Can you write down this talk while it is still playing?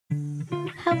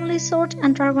heavily sought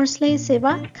and driver-slave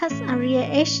Sabre cast area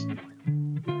age.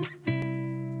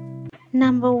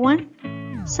 Number 1.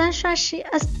 Zeng Shun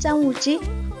as Zeng Wuji.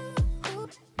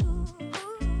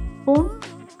 Born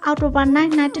October 9,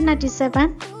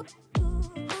 1997.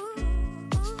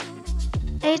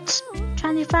 Age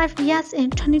 25 years in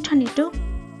 2022.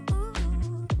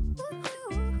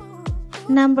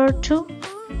 Number 2.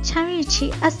 Chen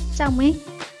as Zeng Ming.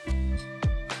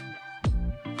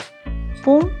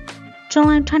 Born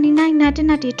July 29,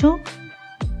 1992.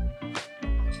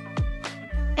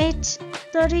 Age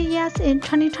 30 years in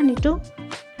 2022.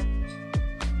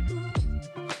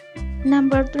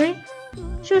 Number 3.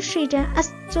 Zhu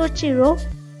as Zhou Jiro.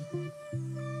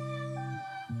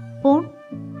 Born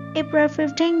April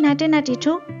 15,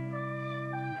 1992.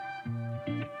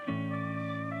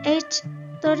 Age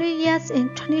 30 years in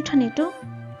 2022.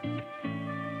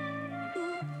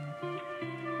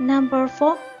 Number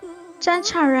 4. Chen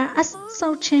as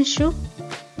Chen Shun.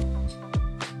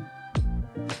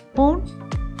 Born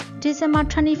December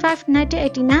 25,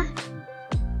 1989.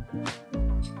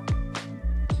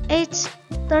 Age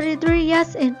 33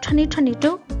 years in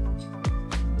 2022.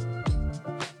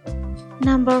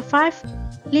 Number 5.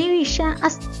 Liu Yishan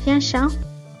as Yan Shang.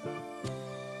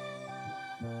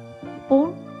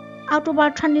 Born October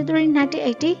 23,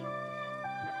 1980.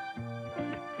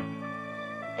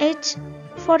 Age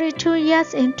 42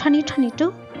 years in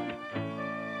 2022.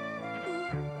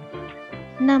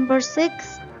 Number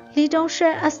 6. Li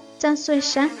Dongxue as Zhang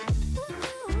Suishan.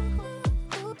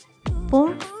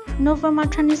 Born November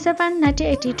 27,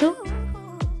 1982.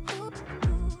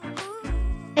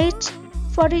 Age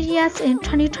 40 years in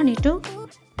 2022.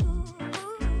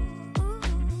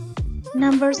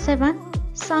 Number 7.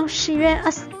 Zhang Shiyue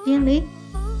as Yin Li.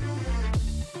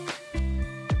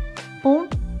 Born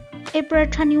April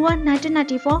 21,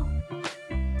 1994.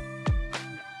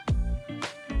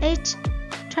 Age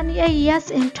 28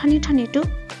 years in 2022.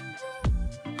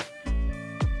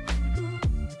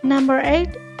 Number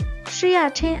 8.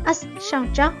 Chen as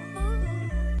Shang Zhao.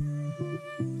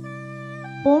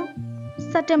 Born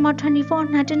September 24,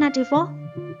 1994.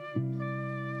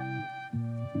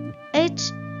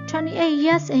 Age 28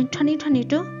 years in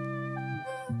 2022.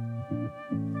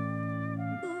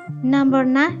 Number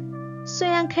 9.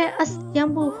 Ke as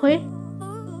Yang Buhui.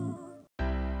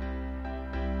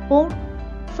 Born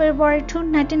February 2,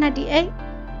 1998.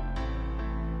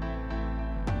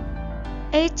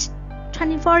 Age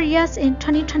 24 years in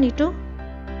 2022.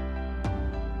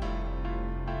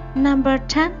 Number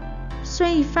 10.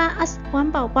 Sui Yifan as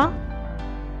Wan Baobao.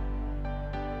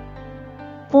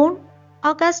 Born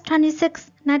August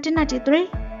 26, 1993.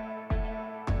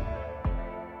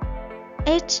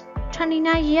 Age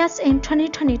 29 years in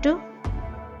 2022.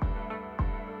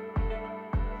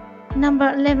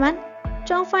 Number 11.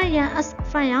 Zhou Fanyan as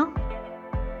Fanyang.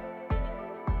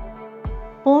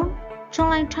 Born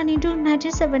July 22,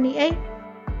 1978.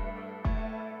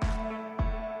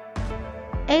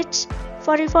 Age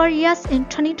 44 years in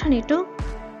 2022.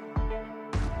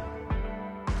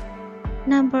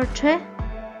 Number 12.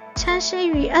 Chen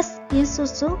Shiyue as Yin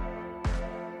Susu.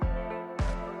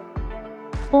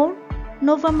 Born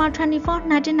November 24,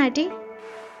 1990.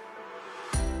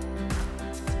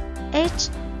 Age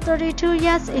 32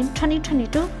 years in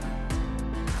 2022.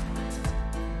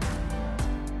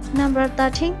 Number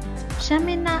 13.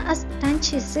 Shamina as Dan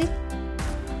Qixi.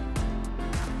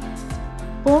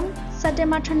 Born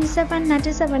September 27,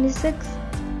 1976.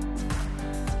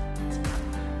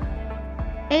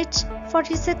 Age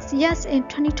 46 years in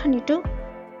 2022.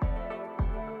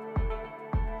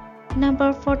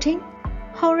 Number 14.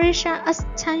 Horisha as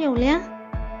Chan Yongliang.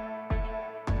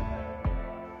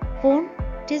 Born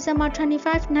December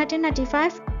 25,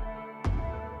 1995.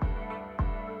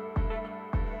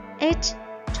 Age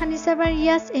 27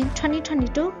 years in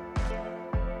 2022.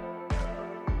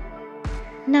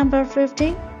 Number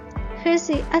 15.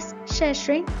 Hezi as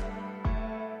Sheshring.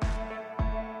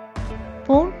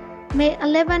 Born May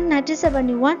 11,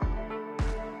 1971.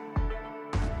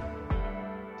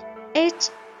 Age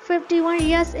 51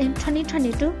 years in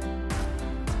 2022.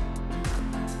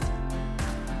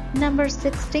 Number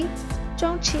 16.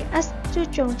 Zhongqi as Zhu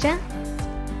Zhongjian.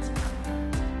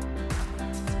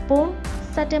 Born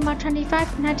September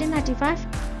 25, 1995.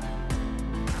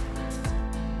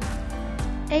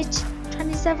 Age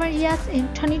 27 years in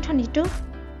 2022.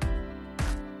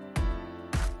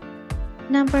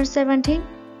 Number 17.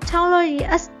 Chao Luoyi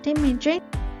as Ding Mingjun.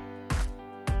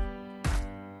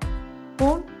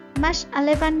 Born March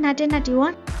 11,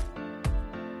 1991.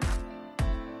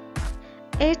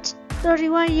 Age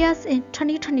 31 years in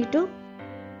 2022.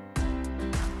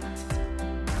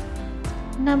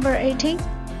 Number 18.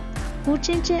 Wu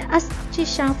Jingjing S.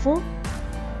 Jishafu.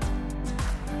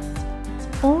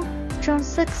 Born June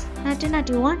 6,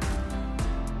 1991.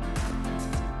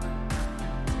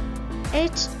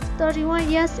 Age 31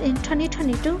 years in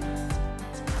 2022.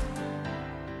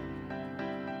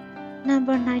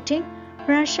 Number 19.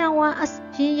 Rashawan S.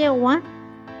 Yin 1.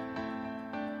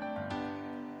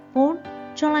 Born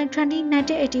July 20,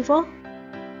 1984.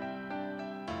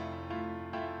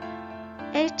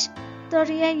 Age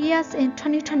 38 years in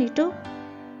 2022.